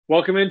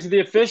Welcome into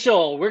the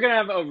official. We're going to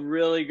have a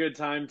really good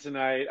time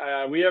tonight.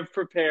 We have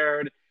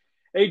prepared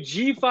a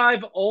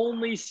G5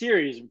 only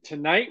series.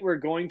 Tonight, we're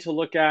going to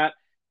look at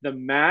the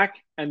MAC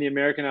and the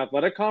American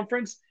Athletic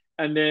Conference.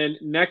 And then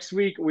next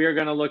week, we are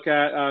going to look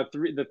at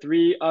the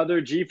three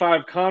other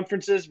G5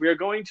 conferences. We are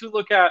going to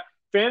look at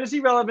fantasy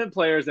relevant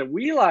players that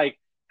we like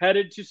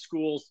headed to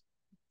schools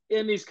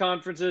in these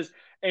conferences.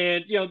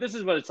 And, this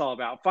is what it's all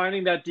about,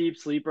 finding that deep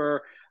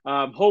sleeper.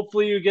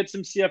 Hopefully you get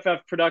some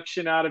CFF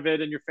production out of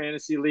it in your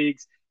fantasy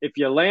leagues. If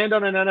you land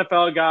on an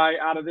NFL guy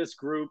out of this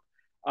group,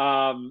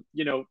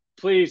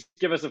 please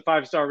give us a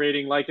 5-star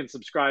rating, like, and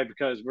subscribe,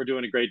 because we're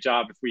doing a great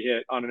job if we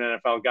hit on an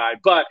NFL guy.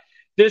 But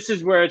this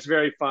is where it's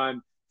very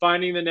fun,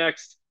 finding the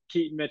next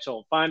Keaton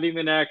Mitchell, finding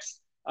the next,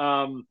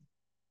 Ben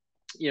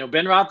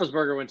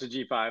Roethlisberger went to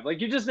G5.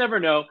 Like, you just never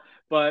know.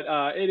 But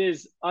it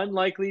is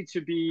unlikely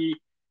to be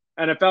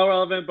NFL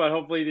relevant, but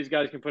hopefully these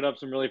guys can put up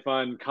some really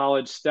fun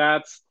college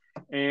stats.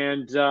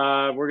 And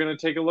we're going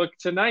to take a look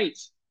tonight.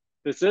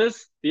 This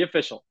is the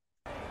official.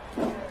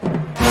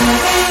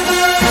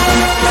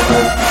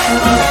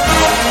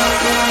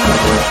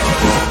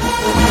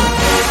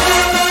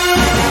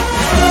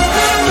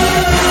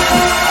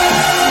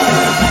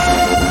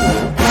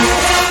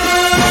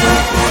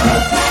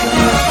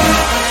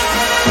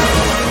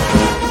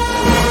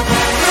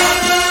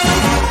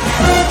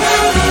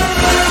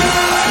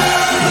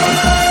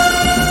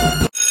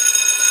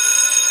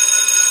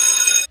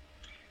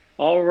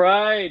 All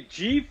right,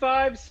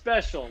 G5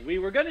 special. We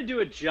were going to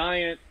do a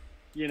giant,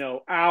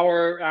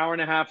 hour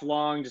and a half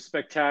long, just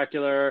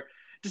spectacular.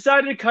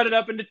 Decided to cut it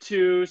up into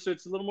two, so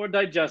it's a little more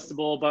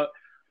digestible. But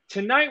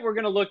tonight we're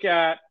going to look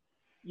at,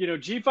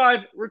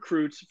 G5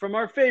 recruits from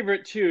our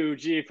favorite two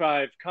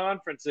G5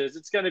 conferences.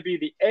 It's going to be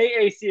the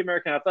AAC,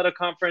 American Athletic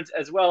Conference,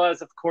 as well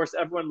as, of course,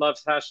 everyone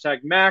loves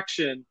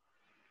 #Maction.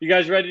 You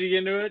guys ready to get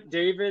into it,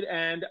 David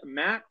and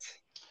Matt?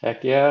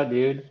 Heck yeah,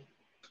 dude.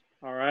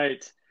 All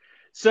right.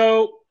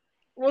 So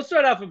we'll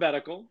start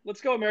alphabetical.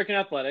 Let's go American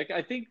Athletic.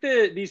 I think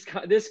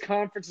this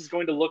conference is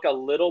going to look a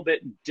little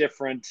bit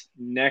different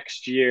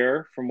next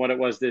year from what it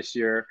was this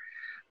year.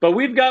 But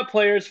we've got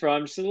players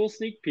from, just a little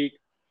sneak peek,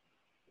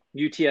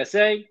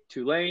 UTSA,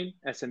 Tulane,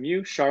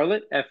 SMU,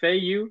 Charlotte,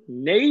 FAU,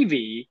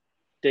 Navy,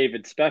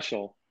 David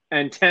Special,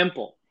 and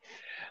Temple.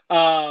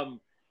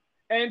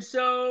 And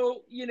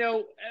so,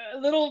 a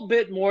little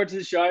bit more to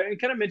the show. I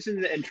kind of mentioned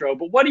in the intro,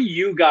 but what are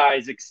you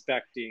guys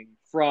expecting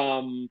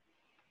from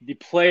the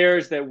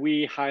players that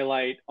we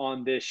highlight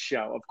on this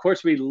show? Of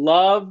course, we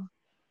love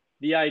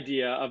the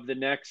idea of the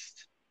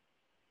next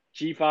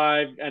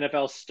G5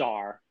 NFL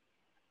star.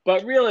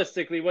 But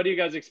realistically, what are you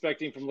guys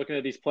expecting from looking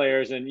at these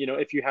players? And,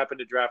 if you happen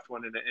to draft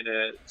one in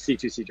a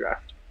C2C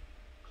draft?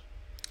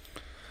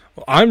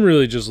 Well, I'm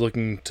really just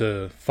looking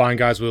to find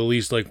guys with at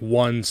least like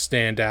one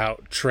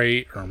standout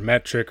trait or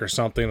metric or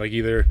something. Like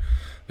either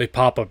they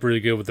pop up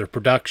really good with their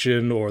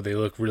production or they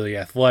look really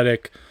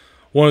athletic.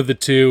 One of the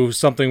two,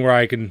 something where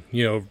I can,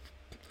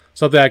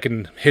 something I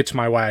can hitch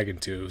my wagon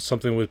to,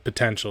 something with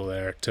potential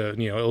there to,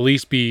 at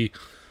least be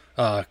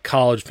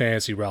college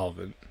fantasy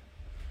relevant.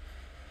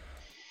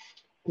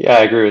 Yeah,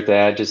 I agree with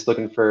that. Just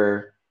looking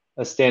for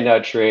a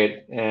standout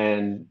trait,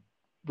 and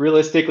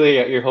realistically,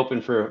 you're hoping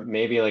for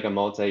maybe like a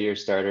multi-year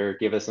starter,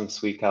 give us some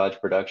sweet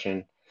college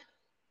production.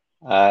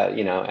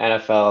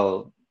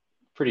 NFL,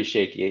 pretty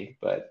shaky,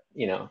 but,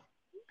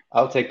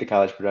 I'll take the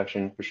college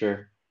production for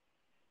sure.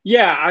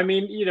 Yeah, I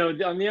mean,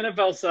 on the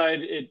NFL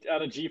side,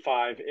 out of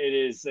G5, it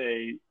is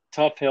a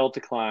tough hill to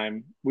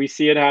climb. We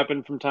see it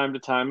happen from time to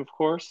time, of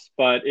course,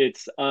 but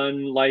it's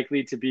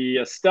unlikely to be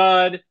a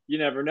stud. You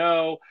never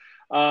know.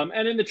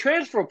 And in the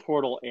transfer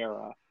portal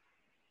era,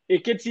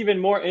 it gets even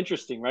more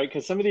interesting, right?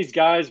 Because some of these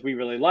guys we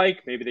really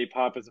like, maybe they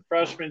pop as a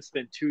freshman,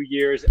 spend 2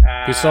 years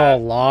at... We saw a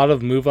lot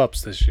of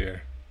move-ups this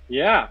year.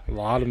 Yeah. A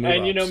lot of move-ups.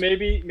 And,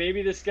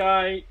 maybe this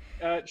guy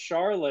at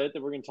Charlotte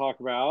that we're going to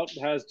talk about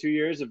has 2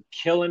 years of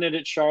killing it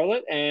at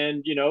Charlotte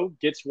and,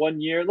 gets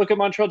 1 year. Look at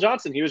Montrell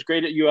Johnson. He was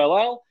great at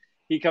ULL.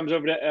 He comes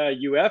over to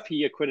UF.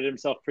 He acquitted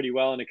himself pretty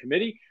well in a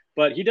committee.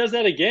 But he does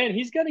that again.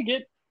 He's going to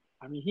get...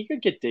 he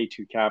could get day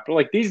 2 capital.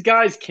 Like, these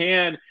guys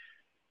can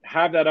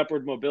have that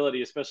upward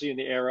mobility, especially in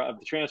the era of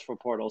the transfer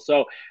portal.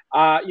 So,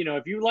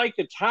 if you like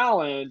the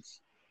talent,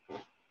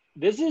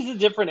 this is a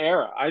different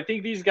era. I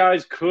think these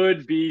guys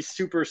could be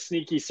super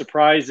sneaky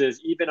surprises,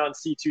 even on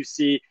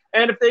C2C.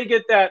 And if they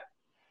get that,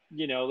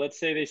 let's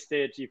say they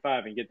stay at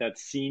G5 and get that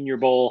Senior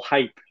Bowl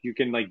hype, you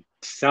can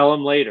sell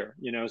them later,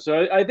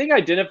 So I think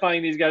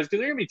identifying these guys, because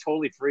they're going to be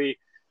totally free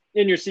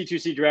in your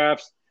C2C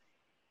drafts,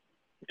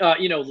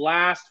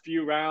 last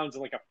few rounds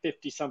in like a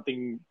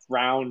 50-something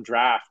round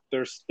draft,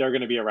 they're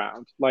going to be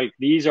around. Like,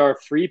 these are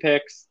free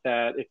picks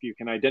that if you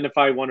can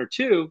identify one or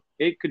two,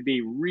 it could be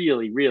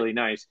really, really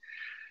nice.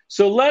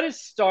 So let us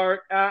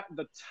start at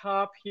the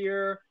top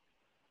here.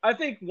 I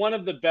think one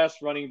of the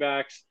best running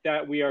backs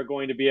that we are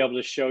going to be able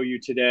to show you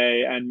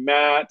today, and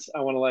Matt,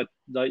 I want to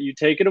let you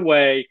take it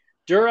away.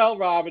 Durrell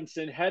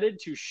Robinson headed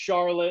to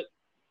Charlotte.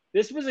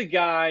 This is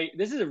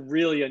a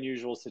really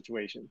unusual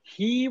situation.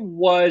 He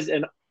was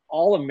an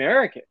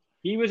All-American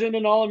he was in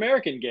an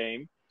All-American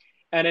game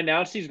and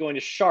announced he's going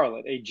to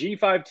Charlotte, a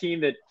G5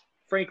 team that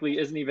frankly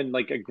isn't even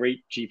like a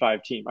great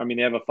G5 team. I mean,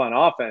 they have a fun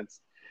offense.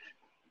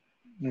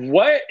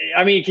 What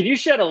I mean, can you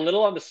shed a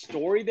little on the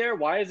story there?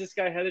 Why is this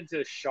guy headed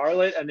to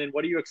Charlotte, and then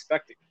what are you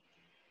expecting?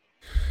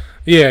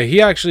 Yeah,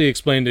 he actually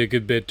explained it a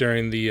good bit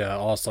during the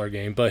All-Star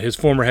game, but his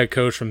former head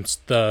coach from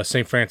the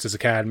St. Francis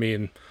Academy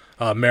in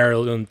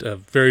Maryland, a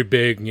very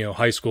big,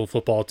 high school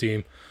football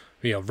team,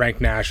 ranked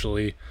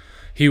nationally.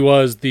 He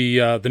was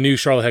the new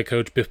Charlotte head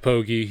coach, Biff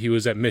Poggi. He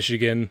was at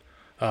Michigan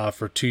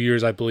for 2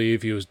 years, I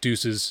believe. He was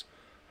Durrell's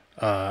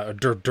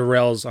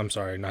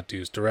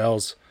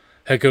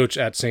head coach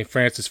at St.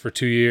 Francis for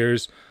 2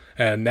 years,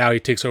 and now he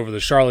takes over the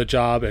Charlotte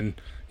job, and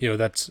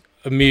that's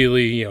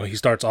immediately, he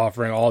starts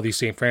offering all these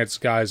St. Francis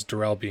guys,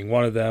 Durrell being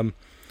one of them.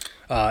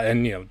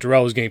 And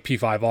Durrell was getting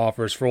P5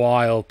 offers for a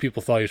while.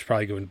 People thought he was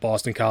probably going to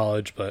Boston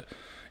College, but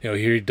here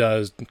he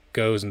goes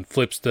and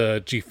flips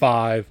to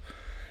G5.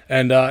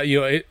 And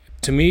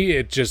to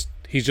me,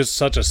 he's just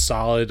such a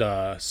solid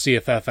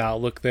CFF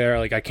outlook there.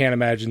 Like, I can't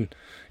imagine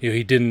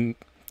he didn't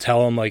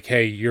tell him, like,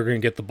 hey, you're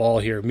going to get the ball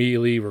here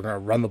immediately. We're going to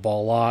run the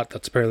ball a lot.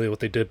 That's apparently what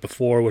they did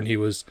before when he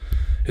was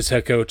his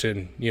head coach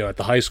and at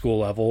the high school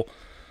level.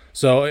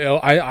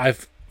 So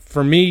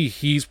for me,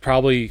 he's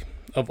probably,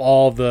 of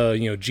all the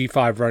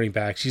G5 running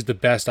backs, he's the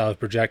best I would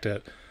project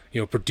at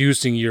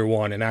producing year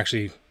one and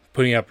actually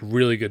putting up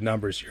really good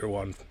numbers year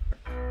one.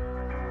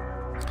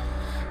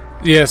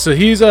 Yeah, so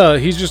he's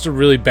just a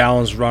really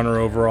balanced runner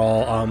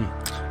overall.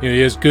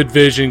 He has good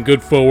vision,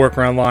 good footwork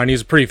around line.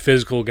 He's a pretty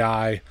physical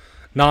guy.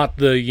 Not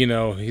the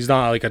he's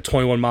not like a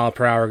 21 mile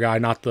per hour guy.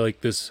 Not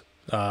this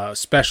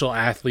special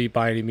athlete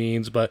by any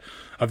means, but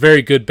a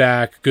very good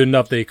back, good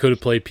enough that he could have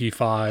played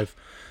P5,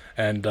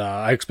 and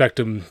I expect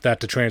that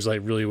to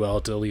translate really well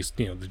to at least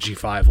the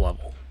G5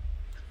 level.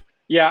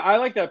 Yeah, I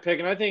like that pick,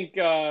 and I think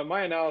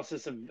my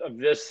analysis of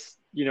this,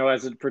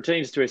 as it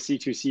pertains to a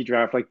C2C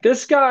draft, like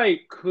this guy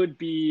could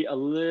be a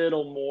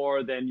little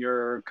more than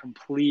your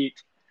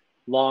complete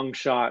long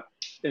shot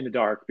in the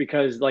dark,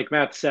 because like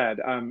Matt said,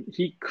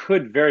 he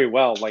could very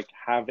well like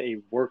have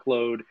a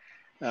workload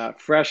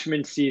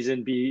freshman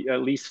season, be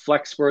at least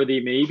flex worthy,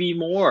 maybe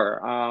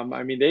more.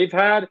 I mean, they've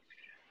had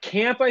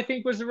Camp, I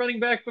think, was the running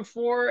back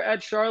before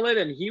at Charlotte,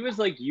 and he was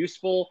like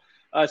useful,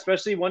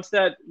 especially once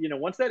that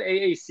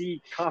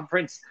AAC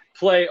conference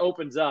play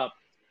opens up.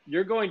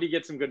 You're going to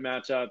get some good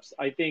matchups.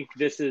 I think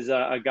this is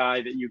a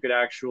guy that you could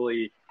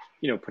actually,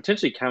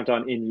 potentially count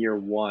on in year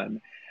one.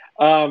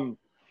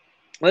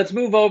 Let's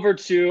move over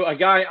to a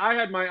guy I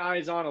had my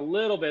eyes on a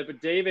little bit,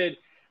 but David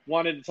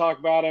wanted to talk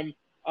about him.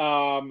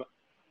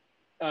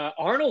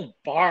 Arnold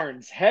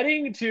Barnes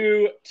heading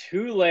to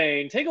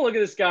Tulane. Take a look at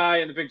this guy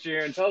in the picture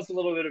here and tell us a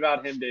little bit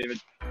about him, David.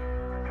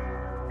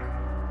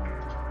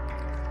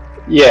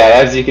 Yeah,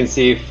 as you can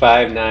see,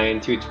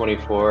 5'9",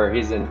 224.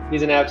 He's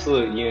an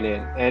absolute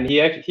unit, and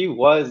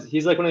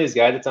he's like one of these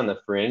guys that's on the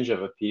fringe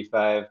of a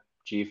P5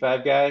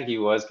 G5 guy. He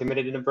was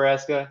committed to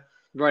Nebraska,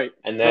 right?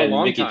 And then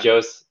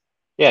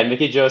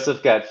Mickey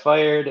Joseph got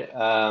fired.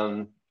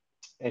 And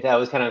that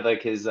was kind of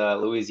like his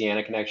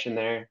Louisiana connection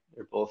there.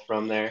 They're both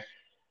from there.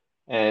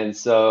 And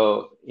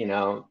so,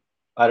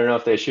 I don't know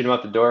if they shoot him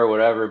out the door or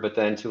whatever, but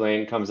then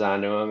Tulane comes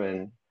on to him,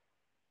 and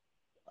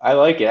I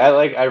like it.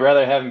 I'd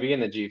rather have him be in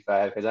the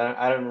G5 because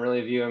I don't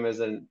really view him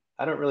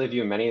I don't really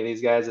view many of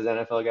these guys as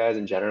NFL guys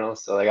in general.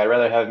 So like, I'd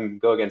rather have him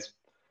go against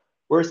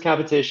worse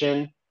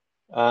competition.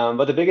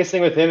 But the biggest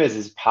thing with him is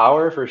his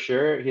power for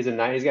sure. He's got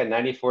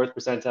 94th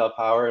percentile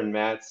power in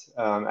Matt's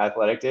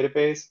athletic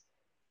database.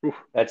 Oof.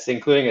 That's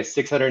including a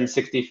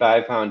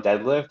 665-pound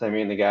deadlift. I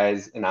mean, the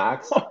guy's an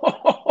ox.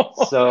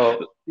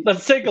 So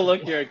let's take a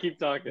look here. Keep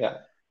talking.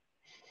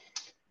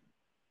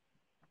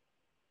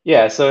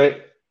 Yeah. So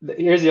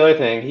here's the other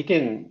thing. He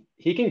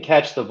can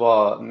catch the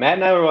ball. Matt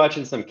and I were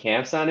watching some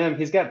camps on him.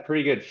 He's got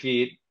pretty good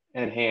feet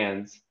and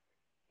hands.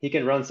 He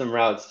can run some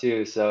routes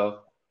too. So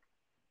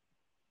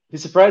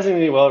he's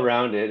surprisingly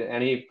well-rounded,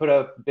 and he put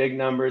up big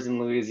numbers in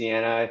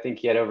Louisiana. I think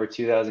he had over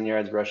 2,000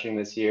 yards rushing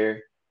this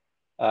year.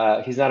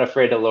 He's not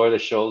afraid to lower the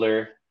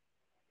shoulder.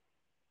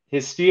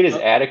 His speed is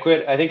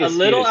adequate. I think a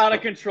little out of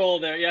control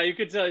there. Yeah, you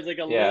could tell he's like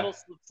a little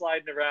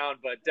sliding around,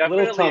 but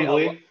definitely a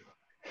little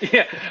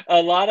tumbly.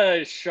 A lot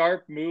of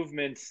sharp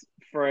movements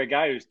for a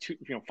guy who's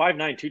 5'9",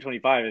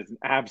 225 is an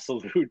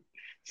absolute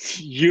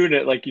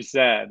unit, like you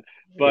said.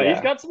 But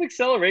he's got some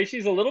acceleration.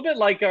 He's a little bit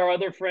like our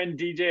other friend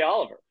DJ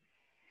Oliver.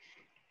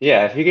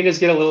 Yeah, if he can just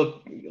get a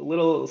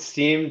little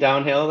steam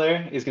downhill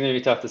there, he's going to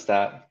be tough to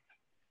stop.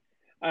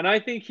 And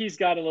I think he's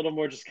got a little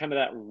more just kind of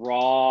that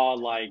raw,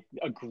 like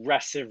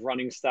aggressive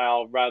running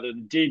style rather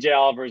than DJ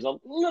Oliver is a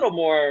little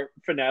more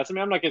finesse. I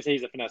mean, I'm not going to say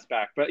he's a finesse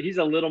back, but he's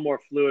a little more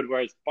fluid,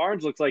 whereas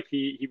Barnes looks like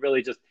he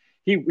really just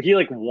he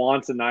like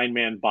wants a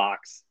 9-man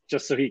box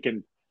just so he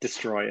can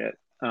destroy it.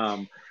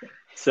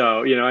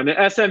 So, and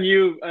an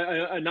SMU,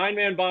 a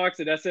 9-man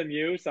box at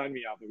SMU, sign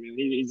me up. I mean,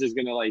 he's just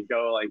going to like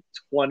go like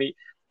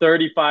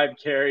 35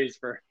 carries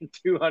for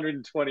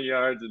 220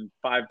 yards and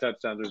 5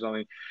 touchdowns or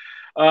something.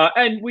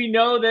 And we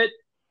know that,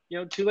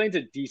 Tulane's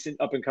a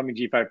decent up-and-coming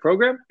G5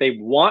 program. They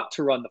want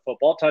to run the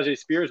football. Tajay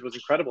Spears was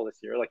incredible this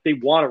year. Like, they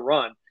want to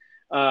run.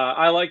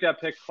 I like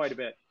that pick quite a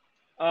bit.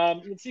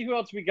 Let's see who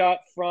else we got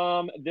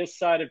from this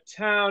side of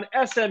town.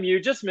 SMU,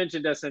 just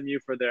mentioned SMU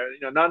for their,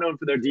 not known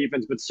for their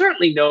defense, but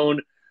certainly known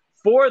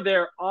for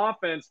their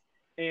offense.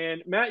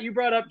 And Matt, you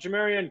brought up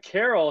Jamarian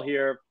Carroll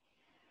here.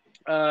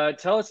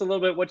 Tell us a little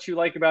bit what you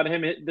like about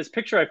him. This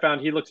picture I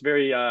found, he looks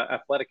very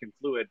athletic and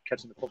fluid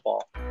catching the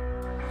football.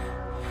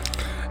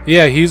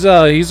 Yeah, he's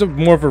a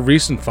more of a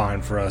recent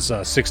find for us.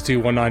 6'2",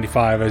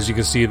 195, as you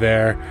can see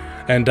there,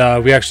 and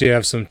we actually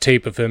have some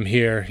tape of him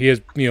here. He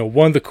has,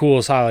 one of the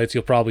coolest highlights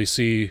you'll probably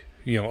see,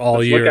 all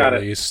Let's year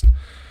at least.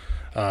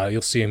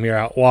 You'll see him here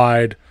out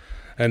wide,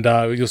 and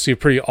you'll see a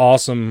pretty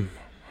awesome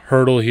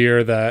hurdle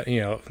here that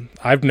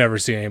I've never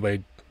seen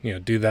anybody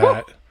do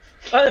that.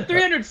 A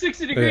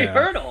 360-degree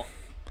hurdle.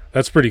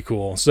 That's pretty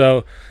cool.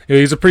 So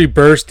he's a pretty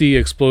bursty,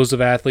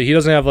 explosive athlete. He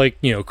doesn't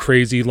have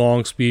crazy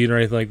long speed or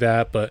anything like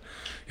that, but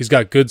he's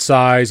got good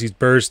size. He's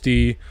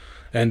bursty,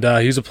 and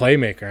he's a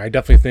playmaker. I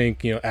definitely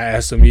think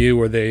at SMU,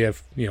 where they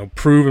have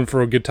proven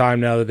for a good time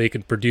now that they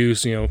can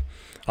produce on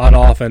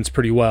offense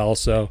pretty well.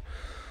 So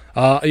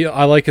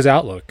I like his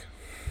outlook.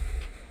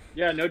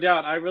 Yeah, no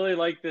doubt. I really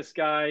like this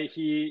guy.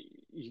 He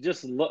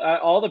just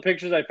all the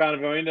pictures I found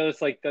of him. I know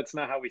it's that's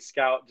not how we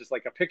scout, just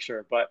like a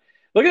picture, but.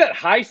 Look at that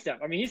high step.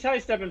 I mean, he's high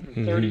stepping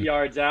from 30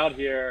 yards out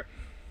here.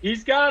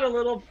 He's got a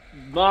little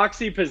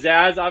moxie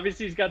pizzazz.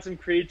 Obviously, he's got some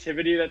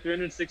creativity. That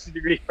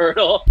 360-degree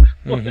hurdle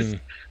was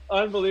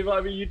unbelievable. I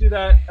mean, you do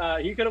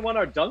that. He could have won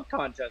our dunk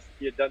contest if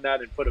he had done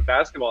that and put a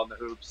basketball in the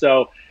hoop.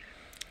 So,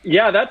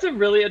 yeah, that's a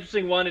really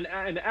interesting one.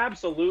 And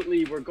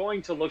absolutely, we're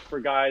going to look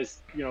for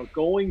guys,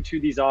 going to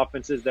these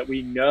offenses that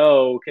we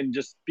know can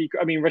just be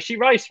 – I mean, Rashee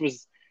Rice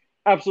was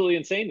absolutely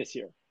insane this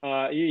year.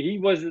 He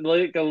was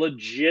like a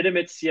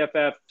legitimate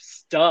CFF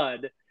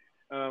stud.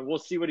 We'll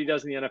see what he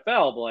does in the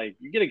NFL. But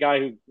you get a guy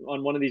who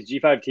on one of these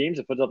G5 teams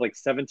that puts up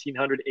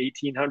 1,700,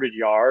 1,800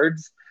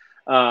 yards.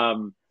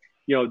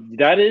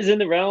 That is in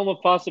the realm of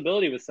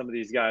possibility with some of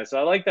these guys. So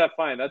I like that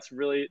find. That's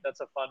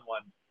a fun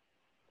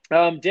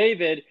one.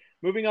 David,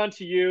 moving on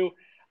to you,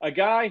 a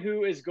guy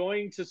who is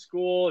going to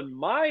school in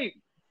my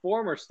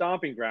former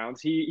stomping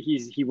grounds.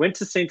 He went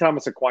to St.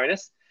 Thomas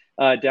Aquinas.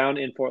 Down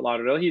in Fort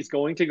Lauderdale. He's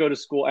going to go to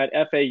school at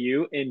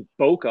FAU in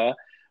Boca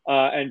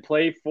and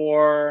play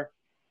for,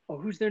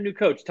 who's their new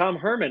coach? Tom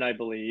Herman, I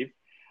believe.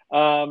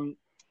 Tell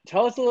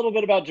us a little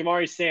bit about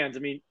Jamari Sands.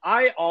 I mean,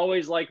 I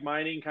always like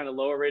mining kind of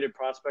lower rated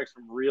prospects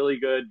from really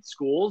good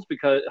schools,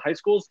 high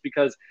schools,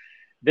 because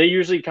they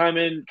usually come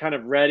in kind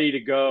of ready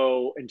to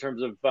go in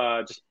terms of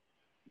just,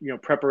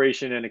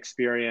 preparation and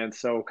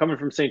experience. So coming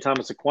from St.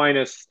 Thomas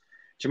Aquinas,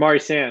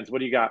 Jamari Sands, what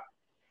do you got?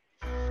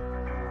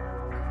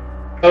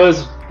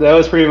 That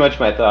was pretty much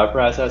my thought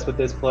process with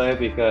this play,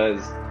 because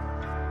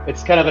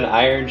it's kind of an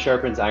iron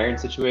sharpens iron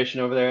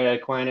situation over there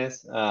at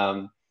Aquinas.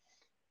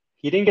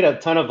 He didn't get a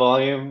ton of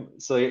volume,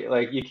 so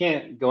you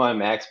can't go on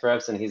max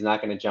preps and he's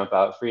not going to jump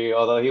out for you.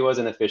 Although he was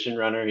an efficient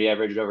runner, he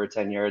averaged over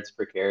 10 yards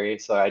per carry,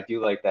 so I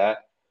do like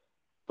that.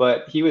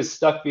 But he was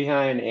stuck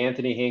behind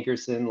Anthony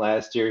Hankerson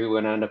last year, who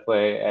went on to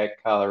play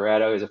at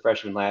Colorado. He was a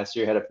freshman last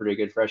year, had a pretty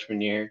good freshman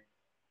year.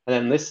 And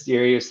then this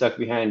year he was stuck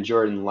behind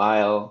Jordan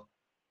Lyle,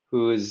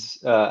 who's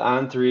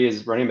on 3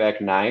 is running back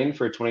 9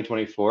 for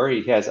 2024.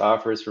 He has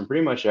offers from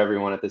pretty much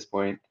everyone at this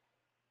point.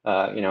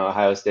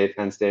 Ohio State,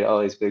 Penn State, all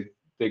these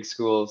big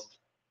schools.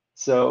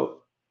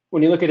 So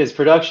when you look at his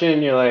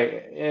production, you're like,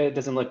 it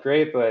doesn't look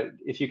great. But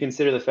if you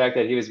consider the fact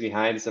that he was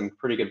behind some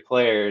pretty good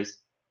players,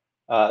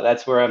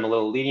 that's where I'm a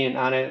little lenient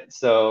on it.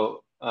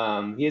 So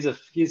he's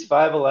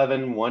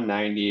 5'11",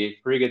 190,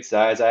 pretty good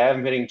size. I have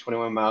him hitting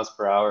 21 miles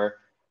per hour.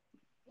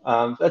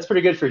 That's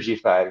pretty good for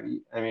G5.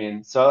 I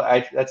mean,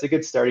 that's a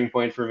good starting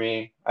point for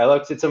me. I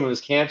looked at some of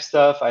his camp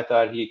stuff. I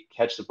thought he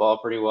catch the ball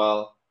pretty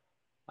well.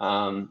 He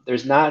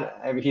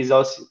was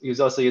also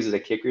used as a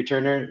kick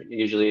returner.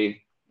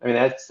 Usually, I mean,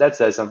 that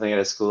says something at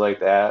a school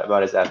like that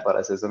about his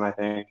athleticism, I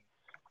think.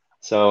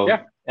 So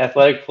yeah.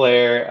 Athletic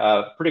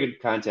player, pretty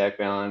good contact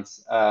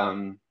balance.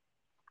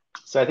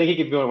 So I think he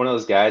could be one of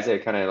those guys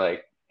that kind of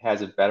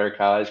has a better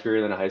college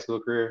career than a high school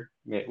career.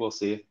 We'll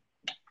see.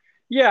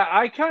 Yeah,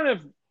 I kind of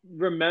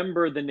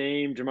remember the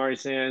name Jamari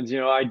Sands.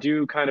 I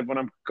do kind of when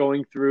I'm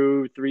going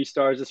through 3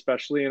 stars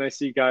especially, and I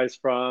see guys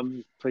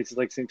from places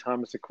like St.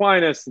 Thomas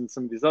Aquinas and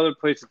some of these other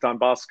places, Don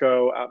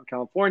Bosco out in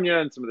California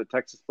and some of the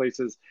Texas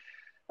places.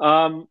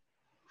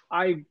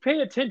 I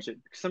pay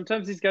attention because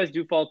sometimes these guys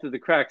do fall through the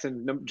cracks,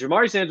 and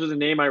Jamari Sands was a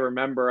name I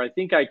remember. I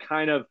think I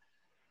kind of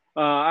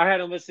I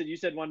had him listed, you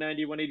said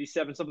 190,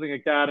 187, something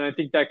like that. And I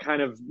think that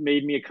kind of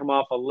made me come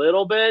off a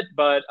little bit,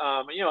 but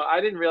I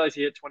didn't realize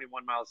he hit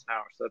 21 miles an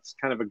hour. So that's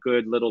kind of a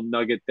good little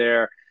nugget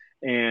there.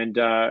 And,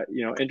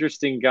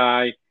 interesting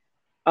guy.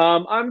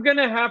 I'm going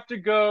to have to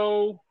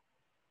go.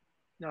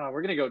 No,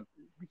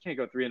 we can't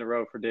go 3 in a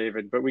row for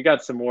David, but we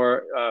got some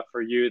more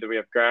for you that we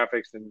have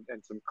graphics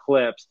and some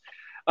clips.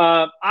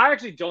 I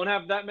actually don't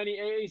have that many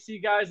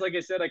AAC guys. Like I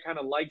said, I kind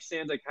of like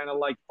Sands. I kind of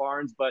like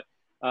Barnes, but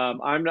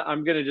I'm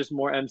going to just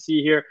more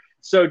MC here.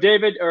 So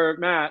David or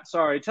Matt,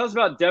 sorry, tell us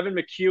about Devin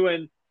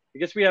McEwen. I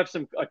guess we have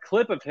a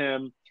clip of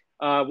him.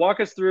 Walk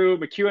us through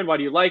McEwen. Why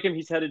do you like him?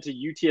 He's headed to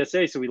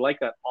UTSA, so we like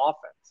that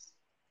offense.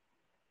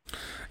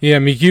 Yeah,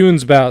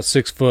 McEwen's about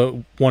 6',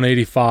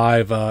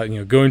 185.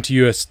 Going to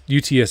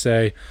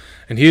UTSA,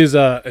 and he is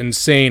an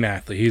insane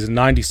athlete. He's a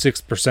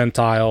 96th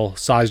percentile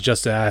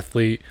size-adjusted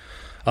athlete.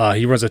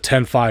 He runs a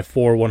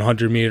 10.54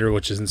 100 meter,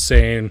 which is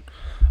insane.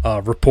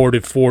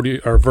 Reported 40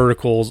 or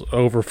verticals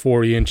over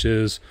 40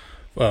 inches.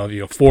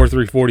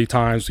 4.3 40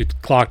 times. We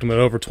clocked him at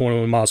over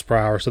 21 miles per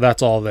hour, so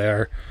that's all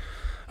there.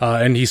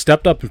 And he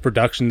stepped up in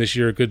production this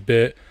year a good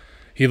bit.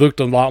 He looked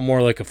a lot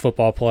more like a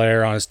football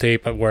player on his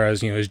tape, whereas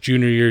his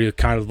junior year he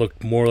kind of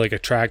looked more like a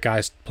track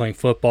guy playing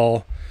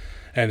football.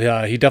 And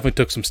he definitely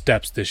took some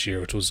steps this year,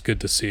 which was good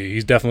to see.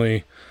 He's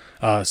definitely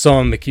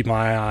someone to keep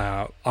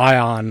my eye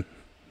on.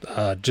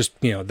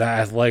 Just that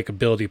athletic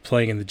ability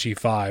playing in the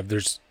G5.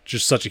 There's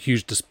just such a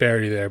huge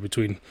disparity there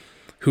between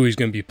who he's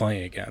going to be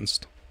playing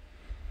against.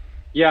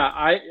 Yeah,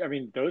 I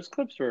mean those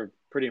clips were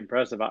pretty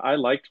impressive. I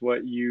liked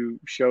what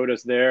you showed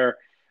us there.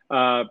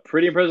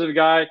 Pretty impressive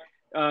guy.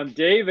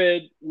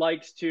 David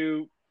likes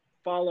to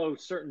follow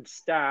certain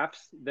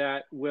staffs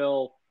that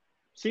will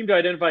seem to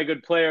identify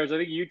good players. I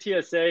think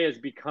UTSA is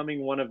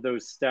becoming one of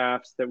those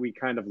staffs that we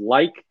kind of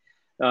like.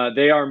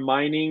 They are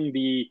mining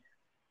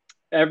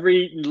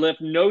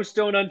left no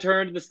stone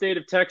unturned in the state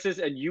of Texas,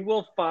 and you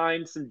will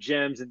find some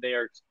gems, and they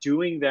are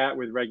doing that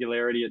with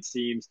regularity, it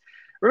seems.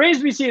 Remains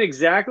to be seen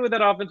exactly what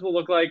that offense will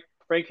look like.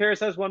 Frank Harris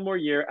has one more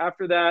year.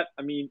 After that,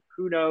 I mean,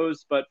 who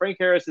knows? But Frank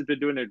Harris has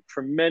been doing a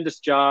tremendous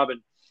job, and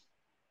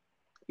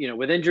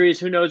with injuries,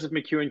 who knows if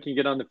McEwen can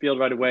get on the field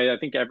right away. I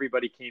think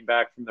everybody came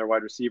back from their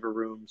wide receiver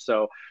room,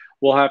 so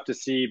we'll have to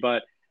see.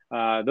 But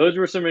those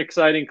were some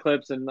exciting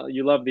clips, and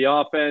you love the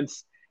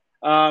offense.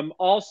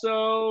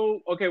 Also,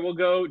 okay, we'll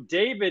go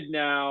David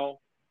now.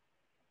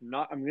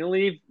 I'm going to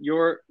leave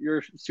your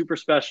super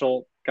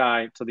special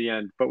guy to the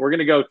end, but we're going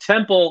to go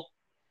Temple.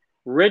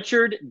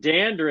 Richard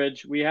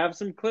Dandridge. We have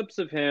some clips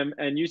of him,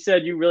 and you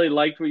said you really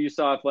liked what you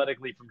saw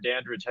athletically from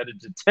Dandridge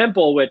headed to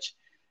Temple, which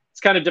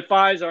kind of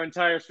defies our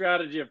entire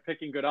strategy of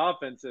picking good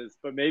offenses,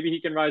 but maybe he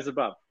can rise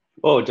above.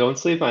 Oh, don't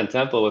sleep on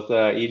Temple with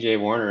EJ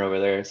Warner over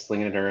there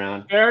slinging it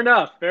around. Fair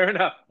enough.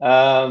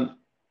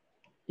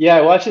 Yeah,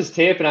 I watched his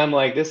tape and I'm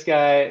like, this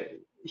guy,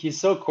 he's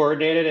so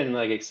coordinated and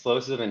like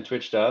explosive and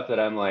twitched up that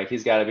I'm like,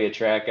 he's got to be a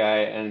track guy.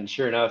 And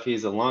sure enough,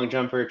 he's a long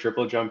jumper,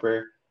 triple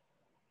jumper.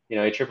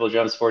 He triple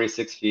jumps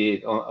 46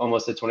 feet,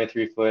 almost a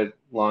 23-foot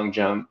long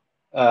jump.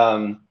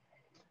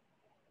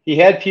 He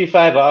had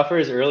P5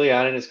 offers early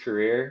on in his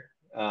career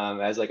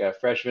as like a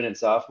freshman and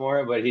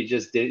sophomore, but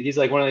he's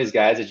like one of these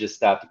guys that just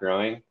stopped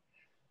growing,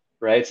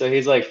 right? So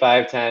he's like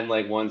 5'10",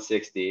 like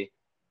 160.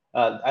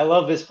 I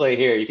love this play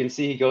here. You can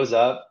see he goes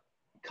up,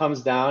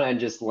 comes down, and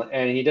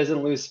he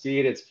doesn't lose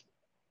speed.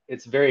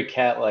 It's very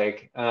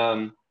cat-like.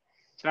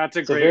 That's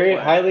a great very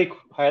play.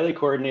 highly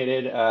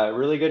coordinated,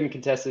 really good in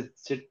contested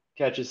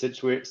catches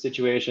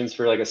situations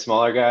for like a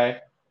smaller guy.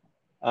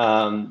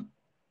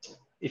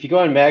 If you go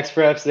on Max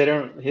Preps,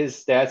 his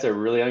stats are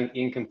really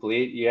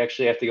incomplete. You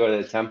actually have to go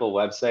to the Temple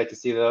website to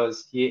see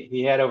those.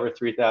 He had over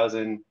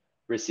 3,000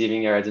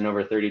 receiving yards and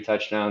over 30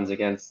 touchdowns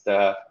against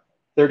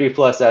 30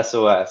 plus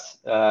SOS.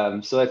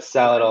 So that's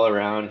solid all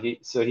around.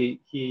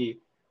 He's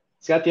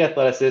got the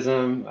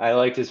athleticism. I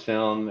liked his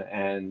film,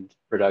 and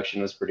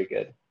production was pretty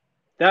good.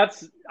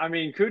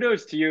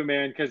 Kudos to you,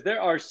 man, because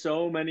there are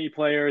so many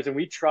players, and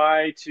we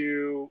try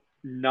to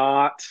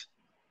not,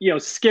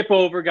 skip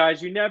over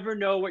guys. You never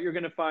know what you're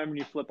going to find when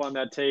you flip on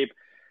that tape.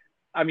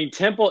 I mean,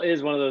 Temple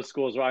is one of those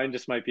schools where I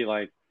just might be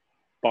like,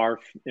 barf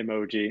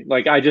emoji.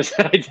 Like, I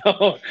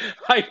don't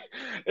like,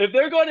 if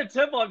they're going to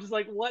Temple, I'm just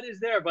like, what is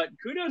there? But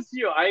kudos to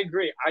you. I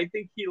agree. I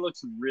think he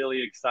looks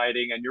really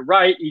exciting. And you're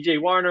right. EJ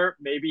Warner,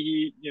 maybe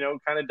he,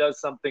 kind of does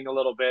something a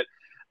little bit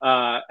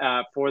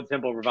for the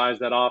Temple, revise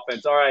that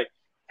offense. All right.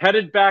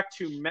 Headed back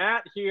to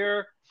Matt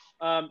here.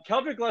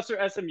 Keldrick Lesser,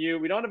 SMU.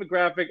 We don't have a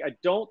graphic. I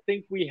don't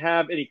think we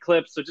have any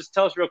clips. So just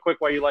tell us real quick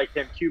why you like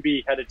him.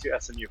 QB headed to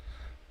SMU.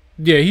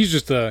 Yeah, he's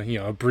just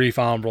a brief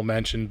honorable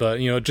mention, but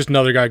just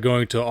another guy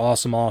going to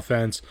awesome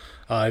offense.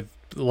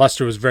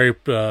 Lester was very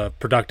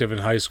productive in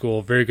high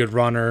school, very good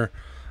runner.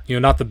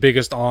 Not the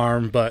biggest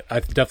arm, but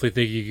I definitely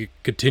think he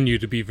could continue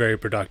to be very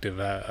productive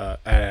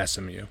at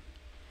SMU.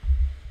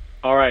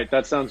 All right,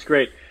 that sounds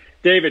great.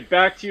 David,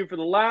 back to you for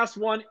the last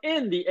one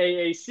in the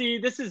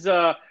AAC. This is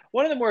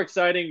one of the more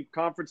exciting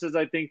conferences,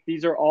 I think.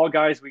 These are all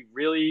guys we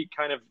really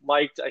kind of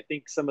liked. I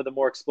think some of the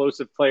more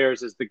explosive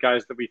players is the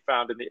guys that we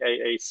found in the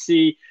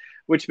AAC,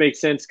 which makes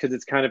sense because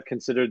it's kind of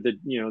considered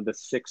the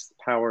sixth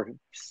power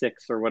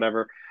six or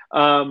whatever.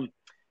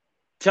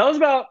 Tell us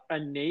about a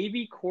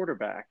Navy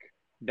quarterback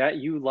that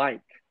you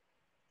like.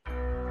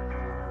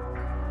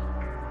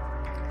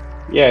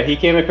 Yeah, he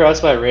came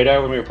across my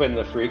radar when we were putting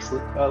the freaks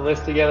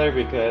list together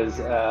because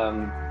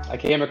I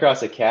came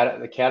across the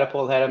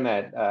Catapult had him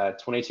at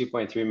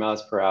 22.3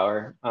 miles per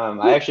hour.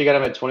 I actually got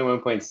him at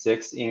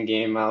 21.6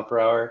 in-game mile per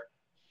hour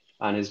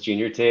on his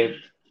junior tape.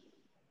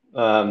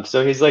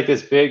 So he's like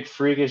this big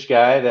freakish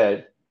guy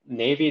that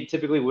Navy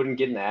typically wouldn't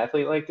get an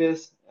athlete like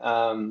this.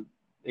 They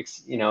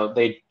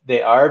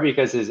are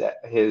because his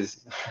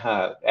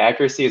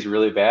accuracy is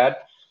really bad.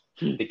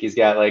 I think he's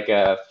got like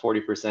a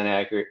 40%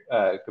 accurate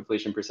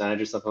completion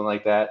percentage or something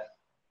like that.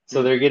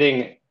 So they're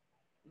getting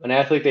an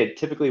athlete they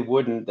typically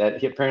wouldn't.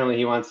 Apparently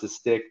he wants to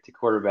stick to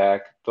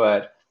quarterback,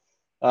 but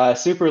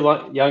super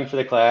young for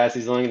the class.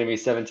 He's only going to be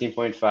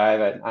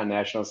 17.5 on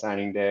National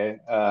Signing Day.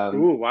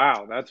 Ooh,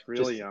 wow, that's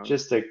really young.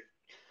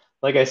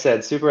 Like I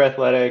said, super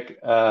athletic,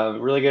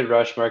 really good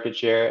rush market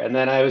share. And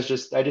then I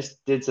just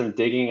did some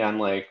digging on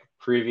like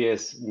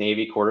previous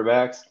Navy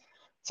quarterbacks.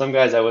 Some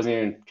guys I wasn't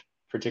even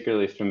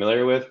particularly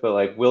familiar with, but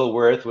like Will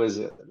Worth was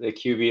the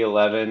QB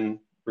 11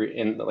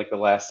 in like the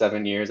last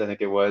 7 years, I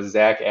think it was.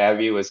 Zach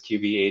Abbey was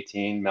QB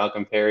 18.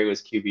 Malcolm Perry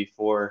was QB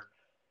 4.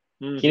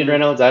 Mm-hmm. Keenan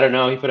Reynolds, I don't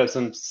know. He put up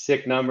some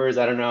sick numbers.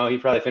 I don't know. He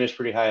probably finished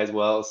pretty high as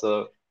well.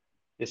 So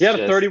he had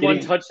a 31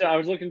 touchdown. I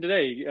was looking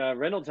today.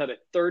 Reynolds had a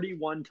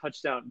 31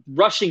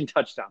 rushing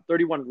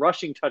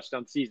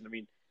touchdown season. I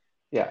mean,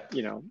 yeah,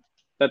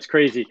 that's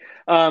crazy.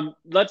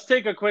 Let's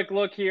take a quick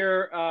look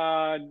here.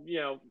 I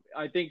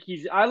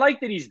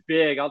like that he's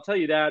big. I'll tell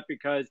you that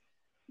because,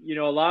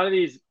 a lot of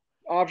these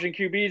option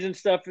QBs and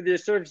stuff for the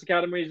service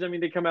academies, I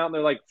mean, they come out and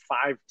they're like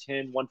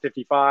 5'10",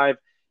 155.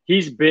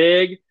 He's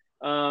big.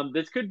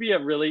 This could be a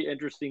really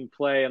interesting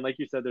play. And like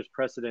you said, there's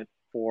precedent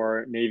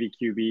for Navy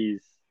QBs.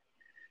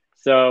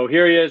 So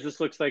here he is. This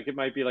looks like it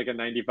might be like a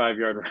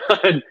 95-yard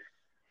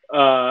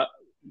run.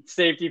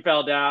 Safety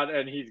fell down,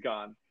 and he's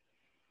gone.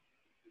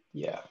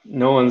 Yeah,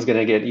 no one's going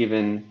to get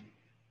even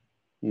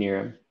near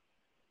him.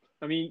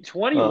 I mean,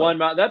 21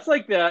 miles. That's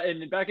like that.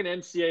 And back in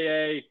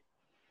NCAA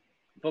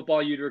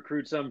football, you'd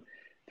recruit some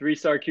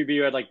 3-star QB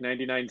who had like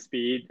 99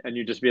 speed, and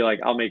you'd just be like,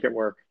 I'll make it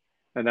work.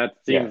 And that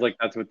seems like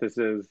that's what this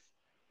is.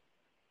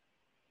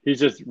 He's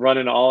just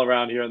running all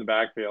around here in the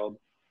backfield.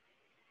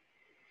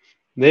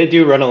 They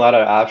do run a lot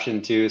of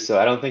option too, so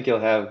I don't think you'll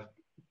have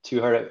too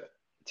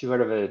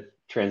hard of a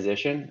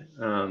transition.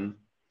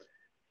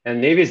 And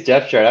Navy's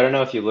depth chart, I don't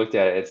know if you looked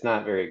at it. It's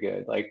not very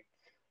good. Like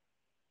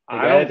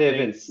I don't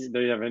think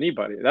they have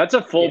anybody. That's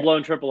a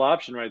full-blown triple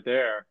option right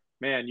there.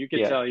 Man, you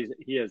can tell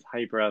he is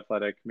hyper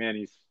athletic.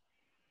 Man,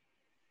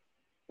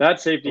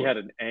 that safety had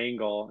an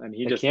angle, and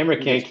the camera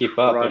can't keep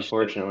up,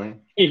 unfortunately.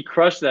 He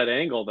crushed that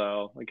angle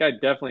though. Like I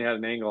definitely had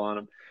an angle on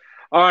him.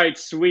 All right,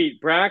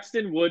 sweet.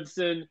 Braxton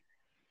Woodson.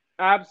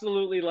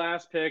 Absolutely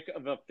last pick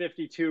of a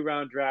 52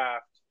 round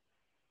draft.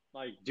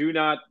 Like you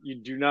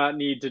do not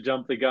need to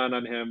jump the gun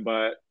on him,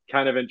 but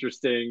kind of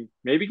interesting.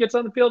 Maybe gets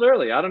on the field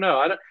early. I don't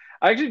know.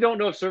 I actually don't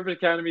know if service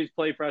academies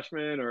play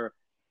freshmen or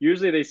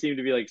usually they seem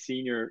to be like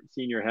senior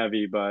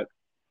heavy, but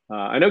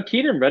I know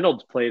Keenan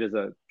Reynolds played as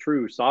a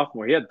true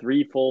sophomore. He had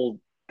 3 full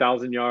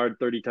 1,000-yard,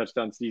 30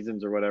 touchdown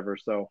seasons or whatever.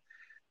 So,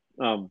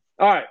 all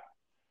right.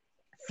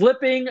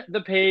 Flipping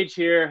the page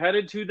here,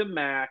 headed to the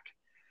MAC.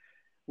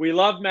 We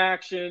love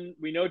MACtion.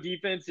 We know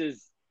defense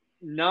is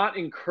not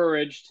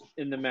encouraged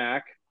in the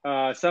MAC.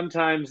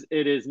 Sometimes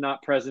it is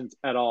not present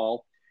at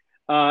all.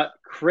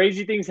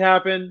 Crazy things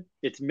happen.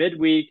 It's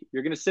midweek.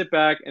 You're going to sit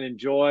back and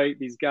enjoy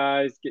these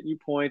guys getting you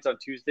points on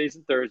Tuesdays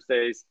and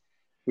Thursdays.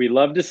 We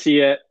love to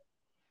see it.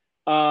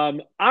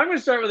 I'm going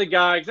to start with a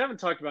guy because I haven't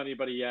talked about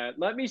anybody yet.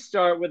 Let me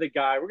start with a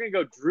guy. We're going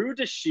to go Drew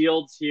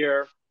DeShields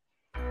here.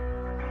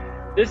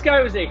 This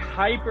guy was a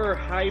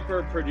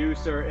hyper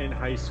producer in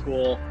high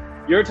school.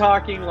 You're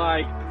talking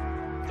like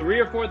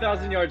 3,000 or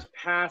 4,000 yards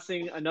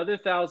passing, another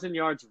 1,000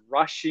 yards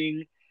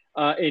rushing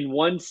in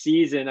one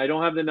season. I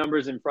don't have the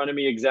numbers in front of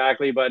me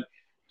exactly, but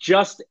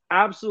just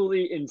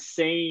absolutely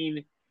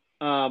insane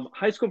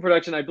high school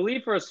production. I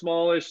believe for a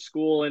smallish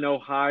school in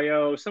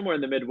Ohio, somewhere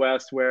in the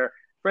Midwest, where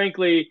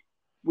frankly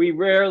we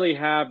rarely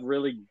have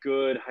really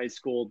good high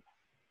school,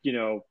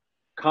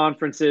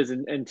 conferences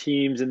and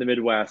teams in the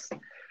Midwest.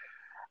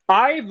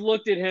 I've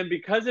looked at him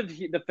because of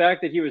the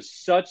fact that he was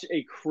such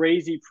a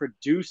crazy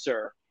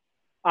producer.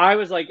 I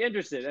was like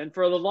interested. And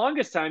for the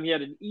longest time, he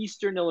had an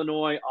Eastern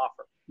Illinois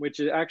offer, which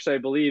is actually, I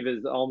believe,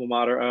 is the alma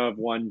mater of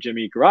one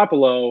Jimmy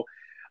Garoppolo.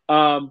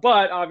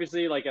 But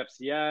obviously, like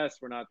FCS,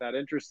 we're not that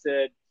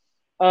interested.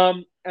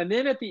 And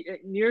then at the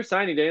near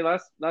signing day,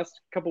 last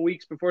couple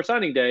weeks before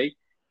signing day,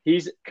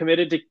 he's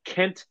committed to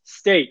Kent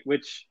State,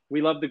 which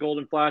we love the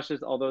Golden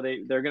Flashes, although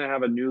they're going to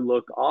have a new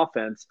look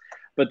offense.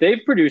 But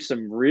they've produced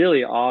some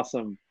really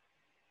awesome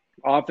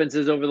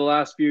offenses over the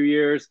last few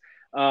years.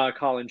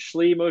 Colin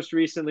Schlee most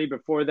recently.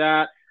 Before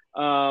that,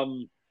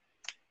 I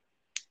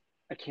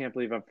can't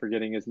believe I'm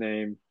forgetting his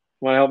name.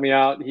 Want to help me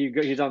out?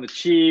 He's on the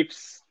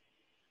Chiefs.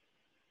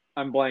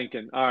 I'm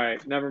blanking. All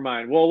right, never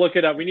mind. We'll look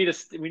it up. We need a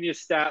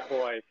stat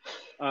boy.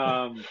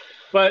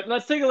 But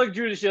let's take a look at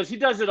Drew DeShields. He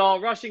does it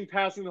all, rushing,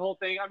 passing, the whole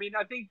thing. I mean,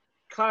 I think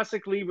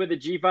classically with a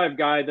G5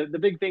 guy, the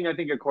big thing I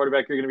think a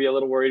quarterback you're going to be a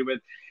little worried with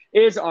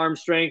is arm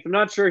strength. I'm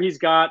not sure he's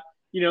got,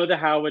 the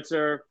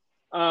howitzer.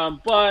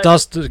 But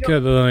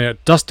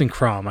Dustin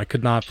Crum. I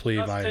could not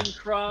believe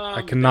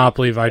I cannot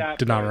believe I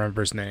did not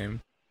remember his name.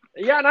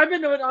 Yeah, and I've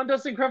been on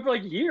Dustin Crum for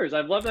like years.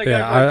 I've loved that guy.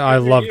 Yeah, I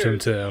loved him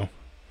too.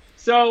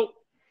 So,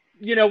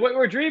 what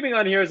we're dreaming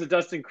on here is a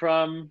Dustin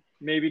Crum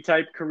maybe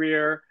type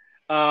career,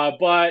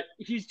 but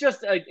he's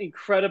just an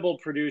incredible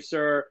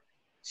producer.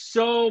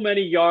 So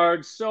many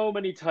yards, so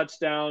many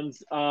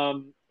touchdowns,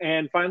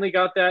 and finally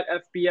got that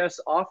FBS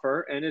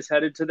offer and is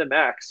headed to the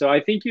MAC. So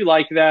I think you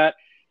like that.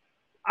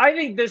 I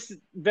think this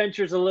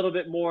ventures a little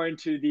bit more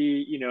into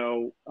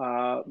the,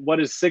 what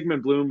is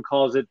Sigmund Bloom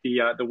calls it,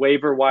 the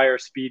waiver wire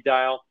speed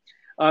dial.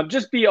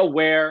 Just be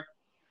aware,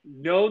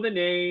 know the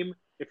name.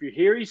 If you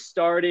hear he's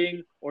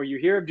starting or you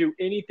hear him do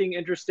anything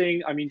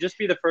interesting, I mean, just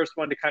be the first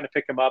one to kind of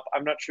pick him up.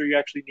 I'm not sure you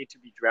actually need to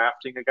be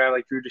drafting a guy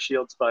like Drew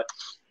DeShields, but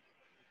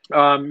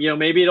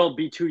maybe it'll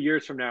be 2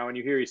 years from now and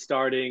you hear he's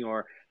starting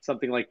or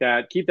something like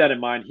that. Keep that in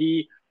mind.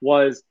 He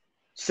was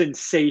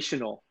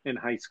sensational in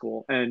high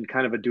school and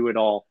kind of a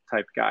do-it-all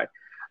type guy.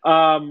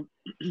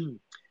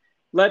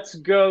 Let's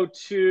go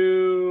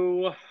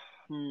to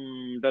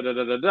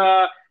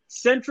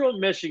Central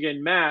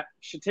Michigan. Matt,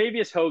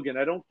 Shatavius Hogan.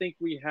 I don't think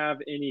we have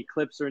any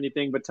clips or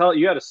anything, but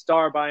you had a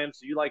star by him,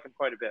 so you like him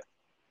quite a bit.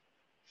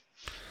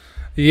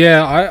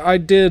 Yeah, I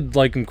did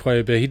like him quite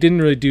a bit. He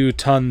didn't really do a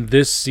ton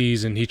this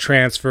season. He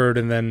transferred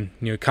and then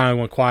kind of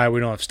went quiet.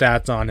 We don't have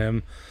stats on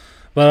him,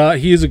 but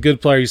he is a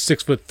good player. He's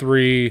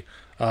 6'3",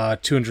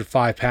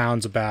 205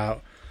 pounds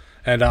about,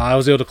 and I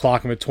was able to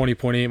clock him at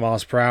 20.8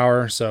 miles per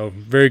hour. So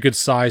very good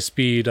size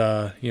speed,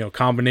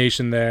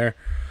 combination there.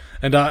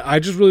 And I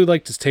just really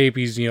liked his tape.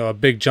 He's a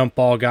big jump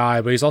ball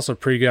guy, but he's also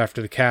pretty good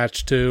after the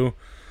catch too.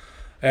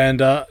 And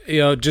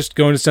just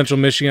going to Central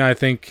Michigan, I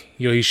think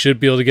he should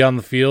be able to get on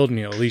the field,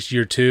 at least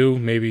year 2,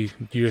 maybe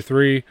year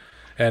 3,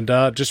 and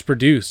just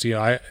produce.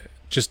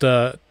 Just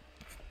a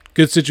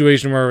good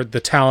situation where the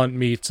talent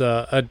meets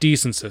a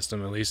decent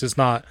system. At least it's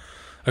not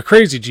a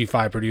crazy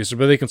G5 producer,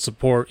 but they can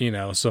support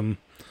some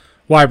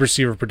wide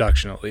receiver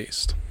production at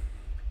least.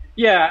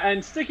 Yeah,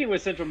 and sticking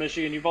with Central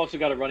Michigan, you've also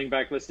got a running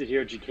back listed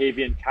here,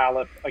 Jacavian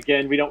Calip.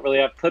 Again, we don't really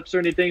have clips or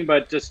anything,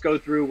 but just go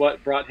through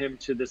what brought him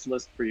to this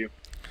list for you.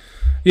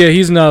 Yeah,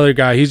 he's another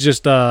guy. He's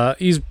just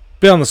he's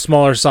been on the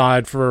smaller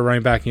side for a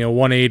running back,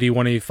 180,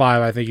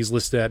 185, I think he's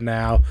listed at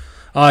now.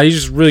 He's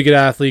just a really good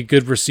athlete,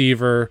 good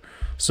receiver.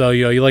 So,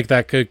 you like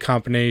that good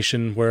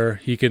combination where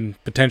he can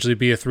potentially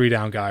be a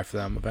 3-down guy for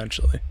them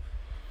eventually.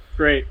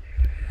 Great.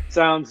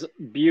 Sounds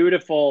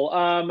beautiful.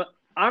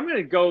 I'm going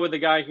to go with the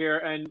guy here.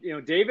 And,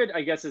 David,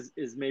 I guess,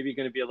 is maybe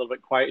going to be a little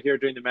bit quiet here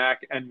during the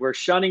MAC. And we're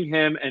shunning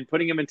him and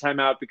putting him in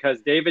timeout because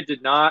David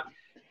did not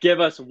give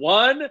us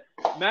one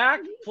MAC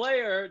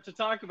player to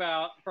talk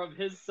about from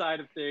his side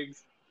of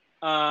things.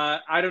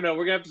 I don't know.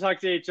 We're going to have to talk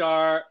to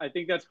HR. I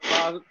think that's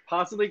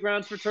possibly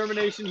grounds for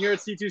termination here at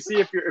C2C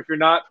if you're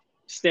not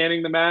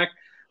standing the MAC.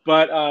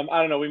 But I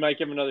don't know. We might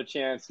give him another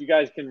chance. You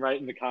guys can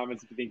write in the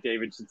comments if you think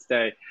David should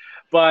stay.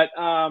 But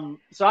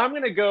so I'm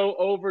going to go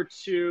over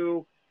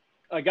to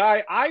a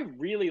guy I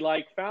really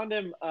like. Found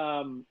him,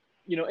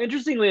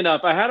 interestingly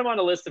enough, I had him on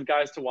a list of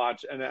guys to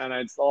watch, and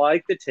I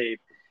like the tape.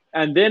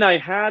 And then I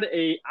had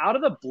out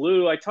of the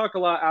blue, I talk a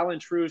lot. Alan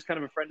True is kind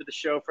of a friend of the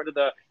show, friend of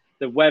the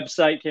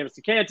website, Campus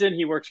to Canton.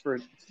 He works for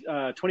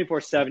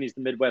 24/7. He's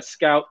the Midwest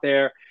Scout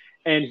there.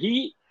 And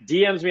he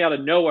DMs me out of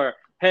nowhere.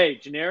 Hey,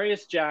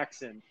 Janarius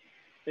Jackson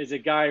is a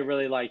guy I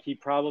really like. He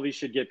probably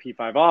should get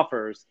P5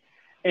 offers.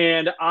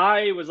 And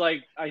I was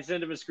like, I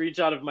sent him a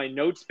screenshot of my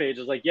notes page. I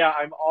was like, yeah,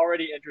 I'm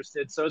already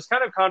interested. So it's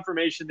kind of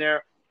confirmation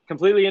there,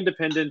 completely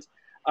independent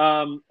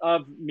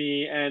of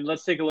me. And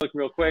let's take a look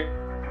real quick.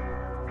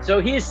 So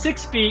he is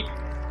 6 feet.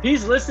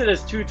 He's listed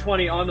as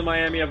 220 on the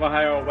Miami of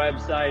Ohio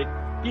website.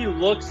 He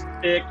looks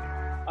thick,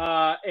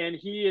 and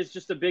he is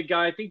just a big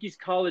guy. I think he's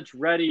college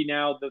ready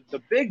now.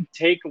 The big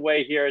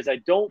takeaway here is I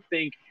don't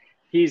think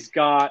he's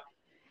got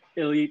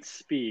elite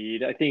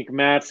speed. I think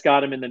Matt's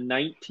got him in the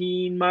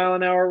 19 mile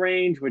an hour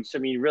range, which, I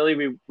mean,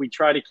 really we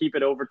try to keep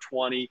it over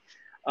 20.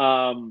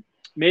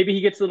 Maybe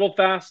he gets a little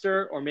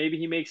faster, or maybe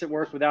he makes it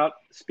work without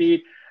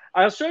speed.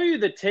 I'll show you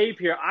the tape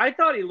here. I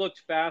thought he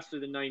looked faster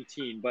than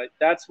 19, but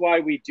that's why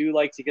we do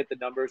like to get the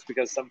numbers,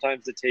 because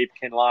sometimes the tape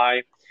can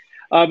lie.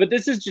 But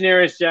this is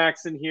Janarius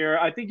Jackson here.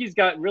 I think he's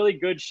got really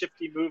good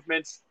shifty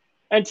movements.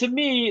 And to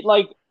me,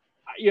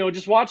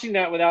 just watching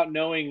that without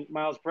knowing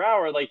miles per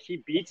hour,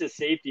 he beats a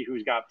safety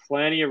who's got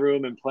plenty of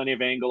room and plenty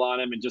of angle on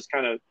him and just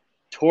kind of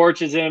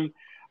torches him.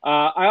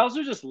 I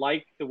also just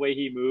like the way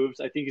he moves.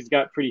 I think he's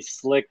got pretty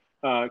slick,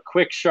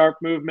 quick, sharp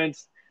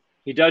movements.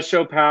 He does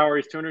show power.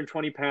 He's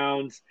 220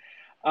 pounds.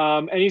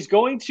 And he's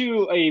going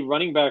to a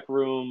running back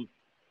room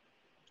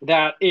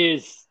that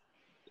is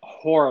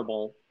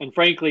horrible, and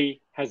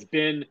frankly has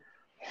been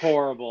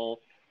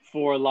horrible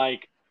for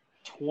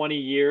 20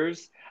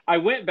 years. I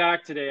went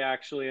back today,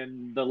 actually,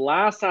 and the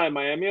last time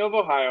Miami of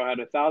Ohio had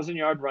a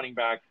 1,000-yard running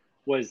back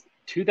was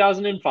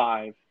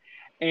 2005,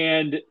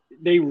 and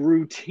they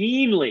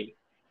routinely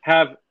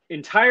have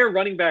entire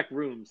running back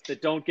rooms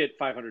that don't get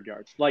 500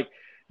 yards.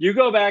 You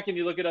go back and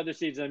you look at other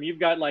seasons, you've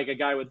got a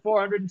guy with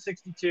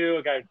 462,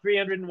 a guy with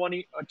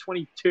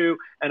 322,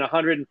 and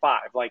 105.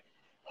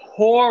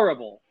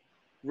 Horrible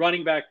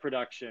running back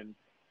production.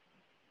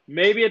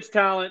 Maybe it's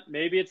talent,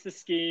 maybe it's the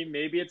scheme,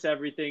 maybe it's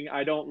everything.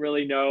 I don't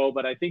really know,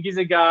 but I think he's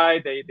a guy.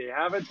 They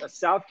have a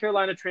South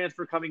Carolina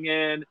transfer coming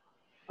in.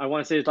 I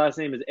want to say his last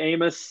name is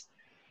Amos,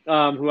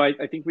 who I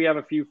think we have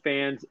a few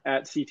fans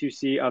at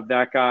C2C of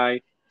that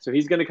guy. So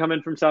he's going to come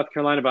in from South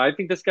Carolina, but I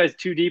think this guy's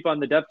too deep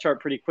on the depth chart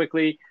pretty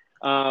quickly.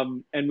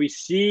 And we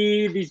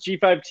see these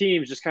G5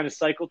 teams just kind of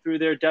cycle through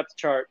their depth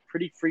chart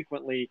pretty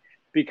frequently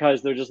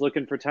because they're just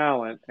looking for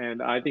talent.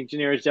 And I think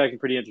Janarius Jackson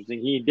pretty interesting.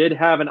 He did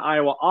have an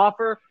Iowa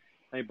offer.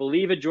 I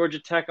believe a Georgia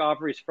Tech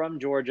offer. He's from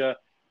Georgia,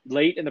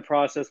 late in the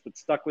process, but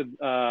stuck with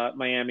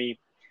Miami.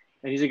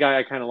 And he's a guy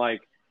I kind of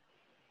like.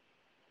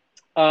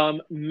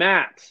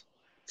 Matt,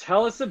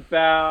 tell us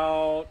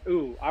about.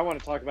 I want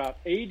to talk about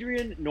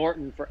Adrian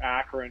Norton for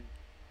Akron.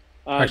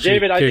 Actually,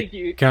 David, I think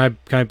you can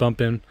I bump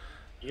in?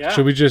 Yeah.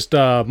 Should we just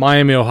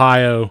Miami,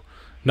 Ohio?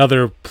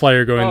 Another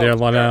player going there,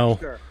 Lionel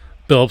sure.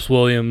 Phillips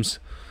Williams.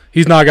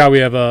 He's not a guy we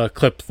have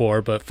clipped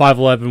for, but 5'11",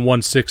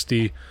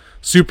 160,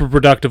 super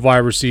productive wide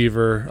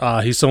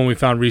receiver. He's someone we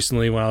found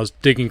recently when I was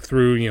digging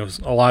through,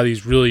 a lot of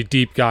these really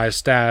deep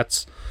guys'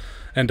 stats,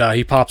 and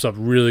he pops up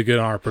really good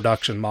on our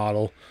production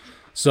model.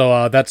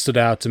 So that stood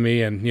out to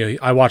me, and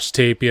I watched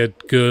tape. He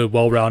had good,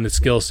 well-rounded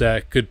skill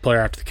set, good player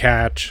after the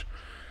catch,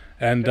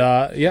 and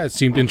it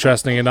seemed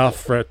interesting enough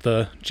for at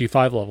the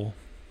G5 level.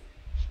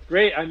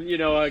 Great, and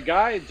a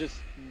guy just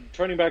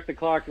turning back the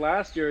clock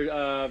last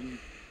year.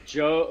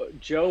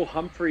 Joe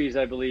Humphreys,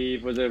 I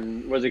believe, was a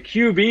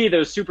QB that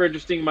was super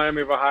interesting in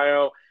Miami of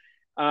Ohio.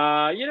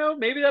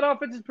 Maybe that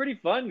offense is pretty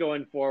fun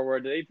going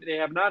forward. They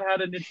have not had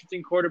an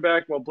interesting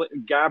quarterback. Well,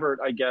 Gabbert,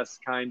 I guess,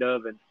 kind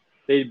of, and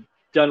they've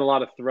done a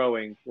lot of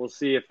throwing. We'll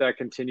see if that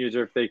continues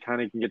or if they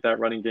kind of can get that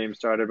running game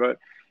started. But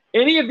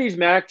any of these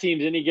MAC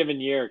teams, any given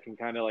year, can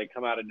kind of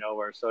come out of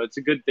nowhere. So it's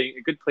a good thing,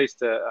 a good place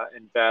to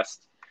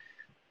invest.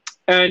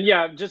 And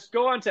just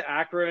go on to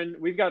Akron.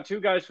 We've got two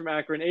guys from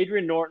Akron.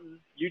 Adrian Norton,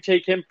 you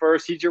take him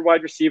first. He's your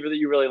wide receiver that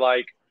you really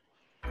like.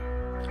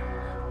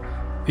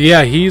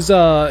 Yeah, he's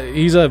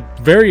a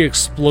very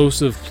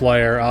explosive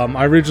player.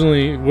 What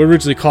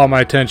originally caught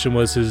my attention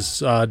was his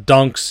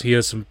dunks. He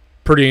has some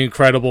pretty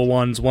incredible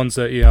ones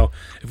that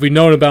if we'd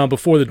known about him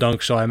before the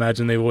dunk show, I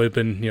imagine they would have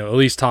been at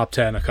least top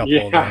 10, a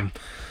couple of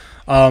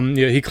them.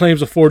 He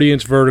claims a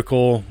 40-inch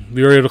vertical.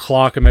 We were able to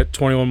clock him at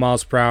 21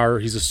 miles per hour.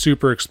 He's a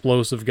super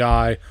explosive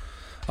guy.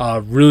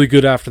 Really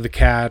good after the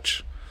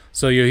catch.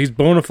 So he's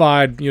bona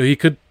fide. He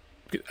could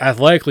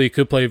athletically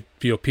play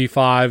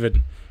P5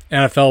 and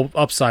NFL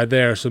upside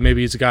there. So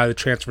maybe he's a guy that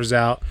transfers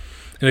out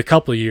in a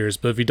couple of years.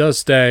 But if he does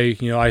stay,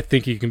 I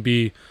think he can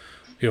be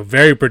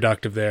very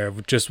productive there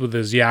just with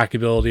his yak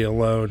ability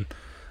alone.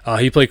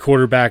 He played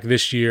quarterback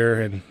this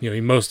year, and he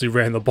mostly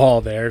ran the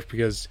ball there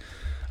because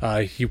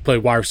he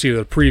played wide receiver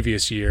the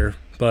previous year.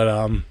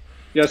 But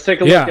let's take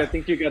a look. I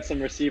think you got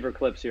some receiver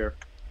clips here.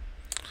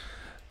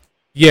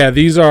 Yeah,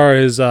 these are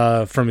his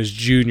from his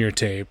junior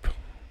tape,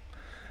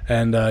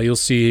 and you'll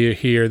see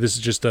here. This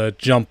is just a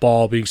jump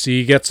ball, but you see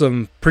he gets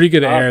some pretty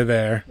good air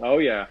there. Oh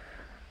yeah,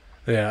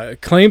 yeah.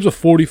 It claims a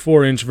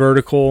 44-inch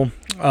vertical.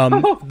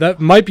 That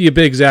might be a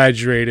bit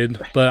exaggerated,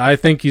 but I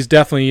think he's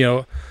definitely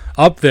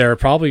up there,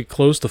 probably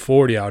close to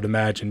 40. I would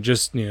imagine,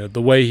 just the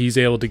way he's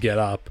able to get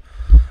up.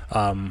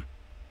 Here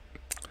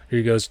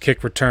he goes,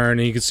 kick return,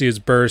 and you can see his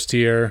burst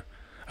here.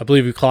 I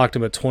believe we clocked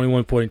him at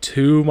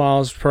 21.2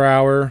 miles per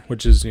hour,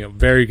 which is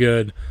very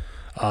good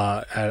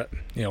at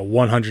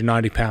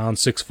 190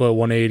 pounds, 6 foot,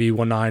 180,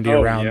 190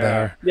 around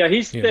there. Yeah,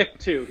 he's thick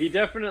too. He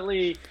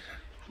definitely,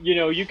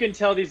 you can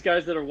tell these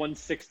guys that are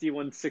 160,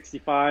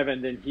 165,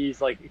 and then he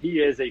is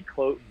a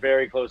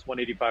very close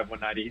 185,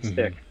 190. He's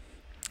thick.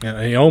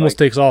 Yeah, he almost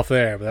takes off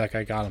there, but that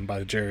guy got him by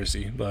the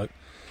jersey. But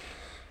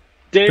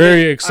David,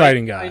 very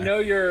exciting guy. I know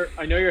you're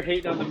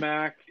hating on the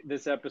MAC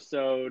this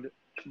episode,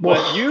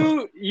 but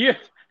you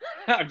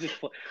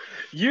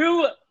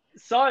you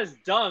saw his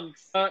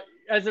dunks.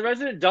 As a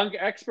resident dunk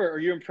expert, are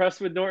you impressed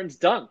with Norton's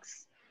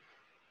dunks?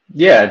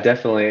 Yeah,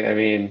 definitely. I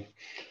mean,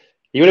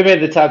 he would have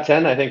made the top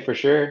 10, I think, for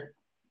sure.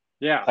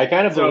 Yeah.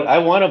 I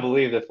want to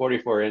believe the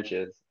 44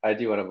 inches. I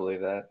do want to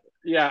believe that.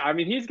 Yeah, I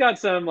mean, he's got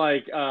some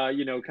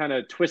kind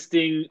of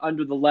twisting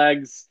under the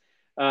legs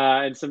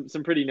and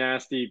some pretty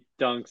nasty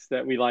dunks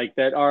that we like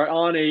that are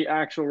on a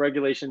actual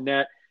regulation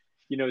net.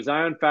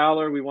 Zion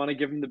Fowler, we want to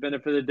give him the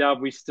benefit of the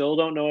doubt. We still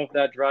don't know if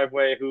that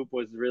driveway hoop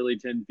was really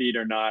 10 feet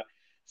or not.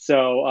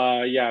 So,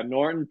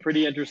 Norton,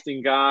 pretty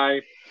interesting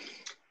guy.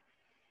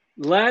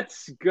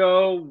 Let's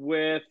go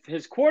with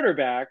his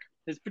quarterback,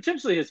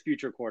 potentially his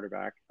future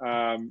quarterback,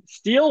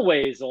 Steele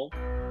Weasel,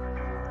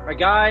 a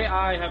guy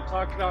I have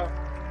talked about,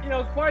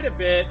 quite a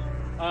bit.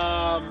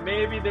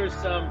 Maybe there's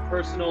some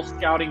personal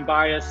scouting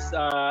bias.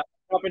 I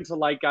happen to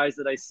like guys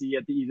that I see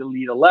at the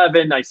Elite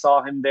 11. I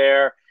saw him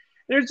there.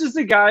 There's just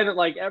a guy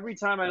that every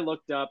time I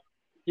looked up,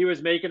 he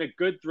was making a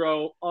good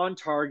throw on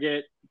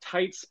target,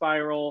 tight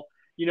spiral,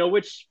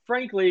 which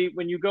frankly,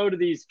 when you go to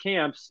these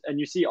camps and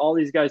you see all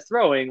these guys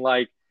throwing,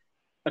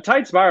 a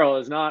tight spiral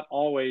is not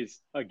always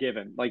a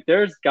given.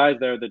 There's guys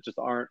there that just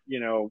aren't,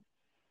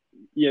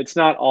 it's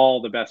not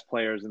all the best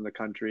players in the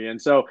country.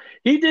 And so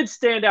he did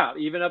stand out,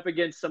 even up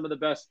against some of the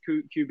best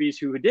QBs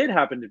who did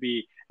happen to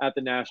be at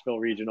the Nashville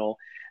Regional.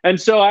 And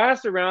so I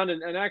asked around,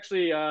 and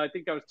actually, I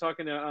think I was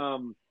talking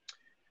to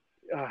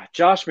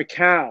Josh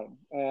McCown.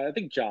 I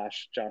think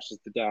Josh is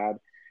the dad,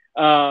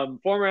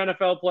 former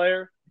NFL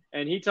player.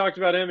 And he talked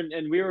about him,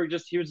 and he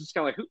was just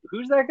kind of like,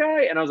 who's that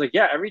guy? And I was like,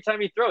 yeah, every time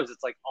he throws,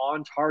 it's like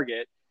on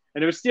target.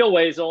 And it was Steele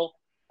Weasel.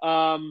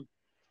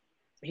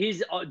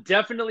 He's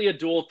definitely a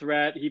dual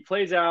threat. He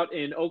plays out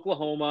in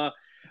Oklahoma,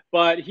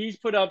 but he's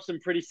put up some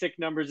pretty sick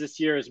numbers this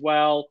year as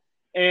well.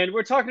 And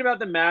we're talking about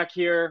the MAC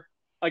here.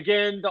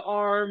 Again, the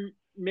arm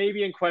may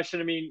be in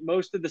question. I mean,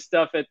 most of the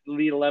stuff at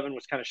Elite 11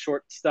 was kind of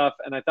short stuff,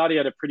 and I thought he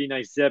had a pretty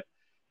nice zip.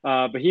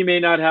 But he may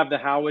not have the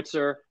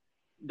howitzer.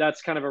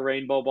 That's kind of a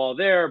rainbow ball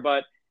there,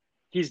 but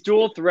he's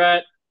dual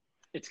threat.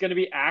 It's going to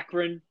be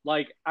Akron.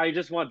 Like, I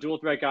just want dual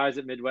threat guys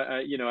at Midwest,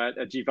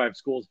 at G5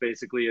 schools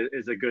basically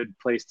is a good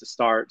place to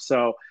start.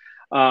 So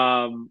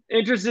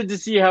interested to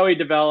see how he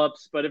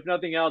develops, but if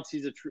nothing else,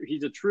 he's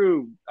a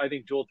true, I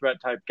think, dual threat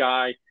type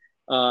guy,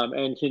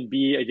 and can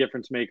be a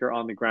difference maker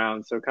on the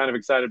ground. So kind of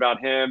excited about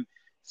him.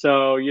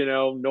 So,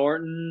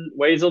 Norton,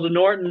 Weasel to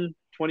Norton,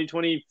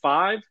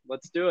 2025.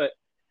 Let's do it.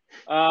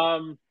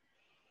 And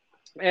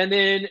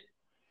then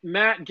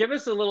Matt, give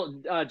us a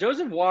little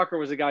Joseph Walker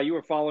was a guy you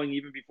were following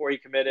even before he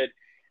committed,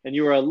 and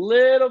you were a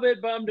little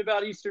bit bummed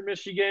about Eastern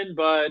Michigan,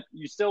 but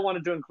you still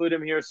wanted to include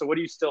him here. So what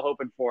are you still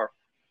hoping for?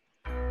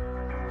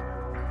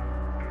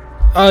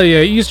 Oh, yeah,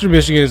 Eastern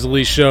Michigan has at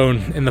least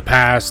shown in the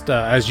past,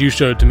 as you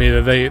showed to me,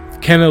 that they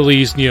can at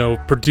least,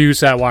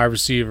 produce at wide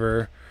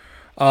receiver.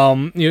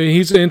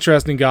 He's an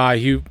interesting guy.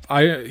 He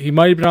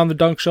might have been on the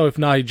dunk show. If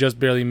not, he just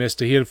barely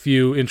missed it. He had a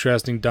few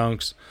interesting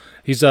dunks.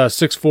 He's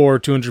 6'4",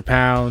 200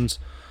 pounds.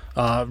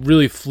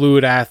 Really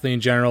fluid athlete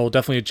in general,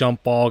 definitely a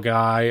jump ball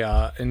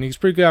guy, and he's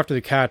pretty good after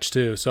the catch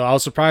too. So I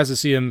was surprised to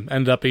see him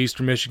end up at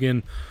Eastern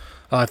Michigan.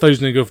 I thought he was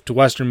going to go to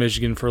Western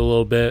Michigan for a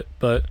little bit,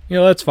 but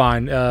that's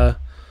fine.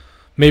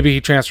 Maybe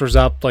he transfers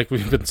up, like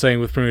we've been saying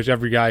with pretty much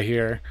every guy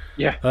here.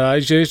 Yeah,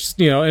 he's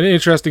just an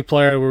interesting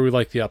player where we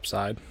like the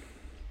upside.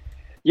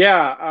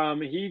 Yeah,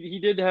 he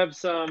did have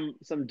some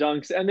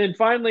dunks, and then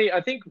finally,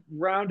 I think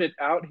rounded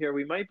out here,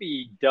 we might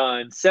be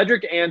done.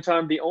 Cedric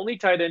Anton, the only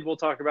tight end we'll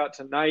talk about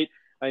tonight.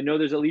 I know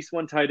there's at least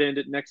one tight end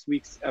at next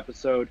week's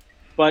episode.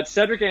 But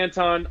Cedric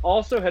Anton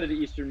also headed to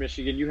Eastern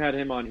Michigan. You had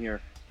him on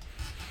here.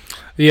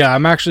 Yeah,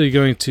 I'm actually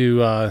going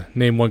to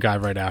name one guy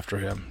right after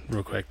him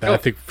real quick that I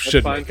think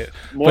should make it.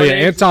 But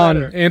yeah,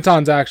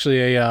 Anton's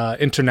actually a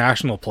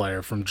international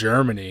player from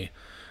Germany,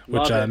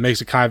 which makes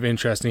it kind of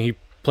interesting. He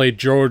played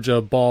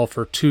Georgia ball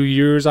for 2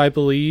 years, I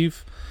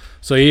believe.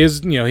 So he is,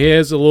 he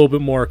has a little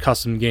bit more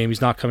accustomed game. He's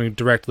not coming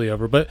directly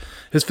over, but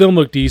his film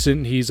looked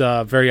decent. He's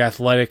a very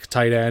athletic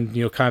tight end,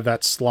 kind of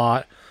that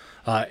slot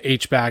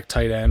H-back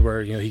tight end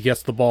where, he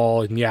gets the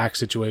ball in yak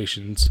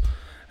situations.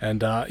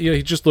 And,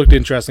 he just looked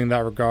interesting in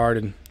that regard,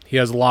 and he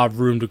has a lot of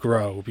room to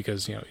grow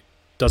because, he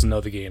doesn't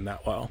know the game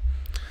that well.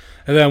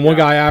 And then one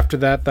guy after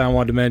that I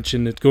wanted to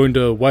mention, it's going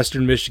to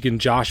Western Michigan,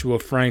 Joshua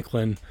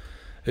Franklin,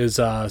 is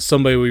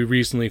somebody we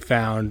recently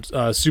found.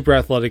 Super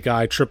athletic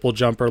guy, triple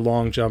jumper,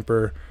 long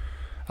jumper.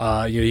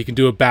 He can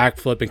do a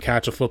backflip and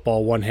catch a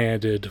football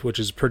one-handed, which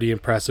is pretty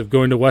impressive.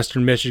 Going to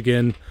Western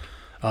Michigan,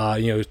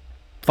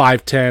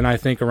 5'10", I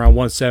think, around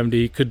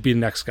 170, could be the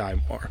next guy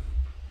more.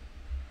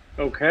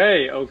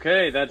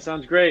 Okay, that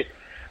sounds great.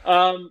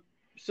 So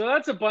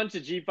that's a bunch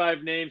of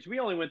G5 names. We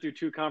only went through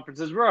 2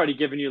 conferences. We're already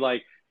giving you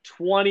like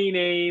 20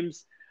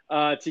 names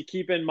to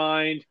keep in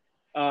mind.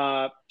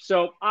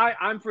 So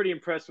I'm pretty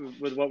impressed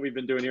with what we've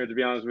been doing here, to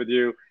be honest with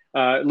you.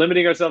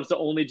 Limiting ourselves to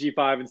only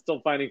G5 and still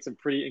finding some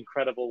pretty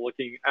incredible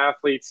looking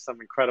athletes, some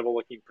incredible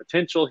looking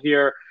potential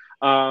here.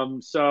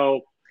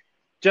 So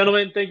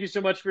gentlemen, thank you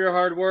so much for your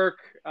hard work.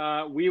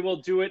 We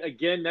will do it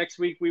again next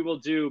week. We will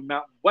do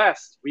Mountain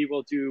West. We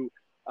will do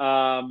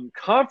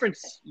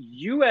Conference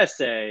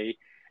USA.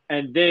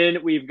 And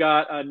then we've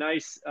got a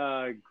nice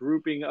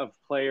grouping of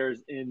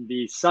players in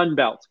the Sun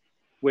Belt,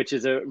 which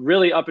is a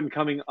really up and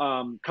coming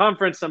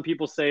conference. Some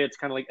people say it's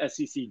kind of like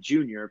SEC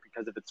Junior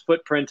because of its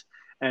footprint.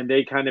 And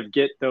they kind of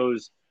get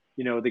those,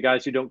 the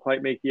guys who don't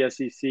quite make the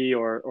SEC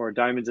or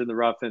diamonds in the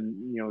rough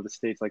in, the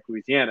states like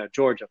Louisiana,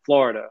 Georgia,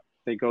 Florida.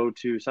 They go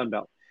to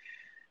Sunbelt.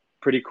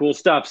 Pretty cool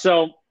stuff.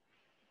 So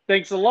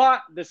thanks a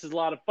lot. This is a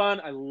lot of fun.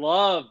 I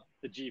love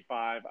the G5.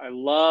 I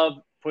love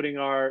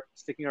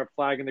sticking our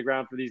flag in the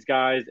ground for these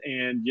guys.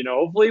 And,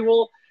 hopefully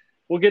we'll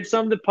get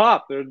some to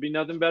pop. There would be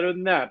nothing better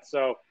than that.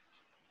 So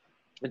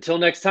until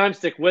next time,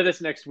 stick with us.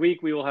 Next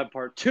week, we will have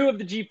part 2 of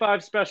the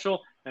G5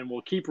 special. And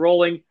we'll keep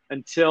rolling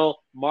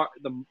until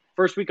the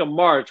first week of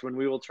March, when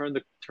we will turn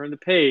the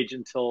page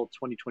until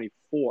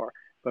 2024.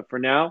 But for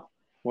now,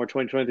 more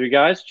 2023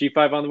 guys.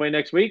 G5 on the way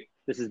next week.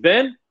 This has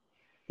been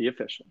The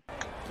Official.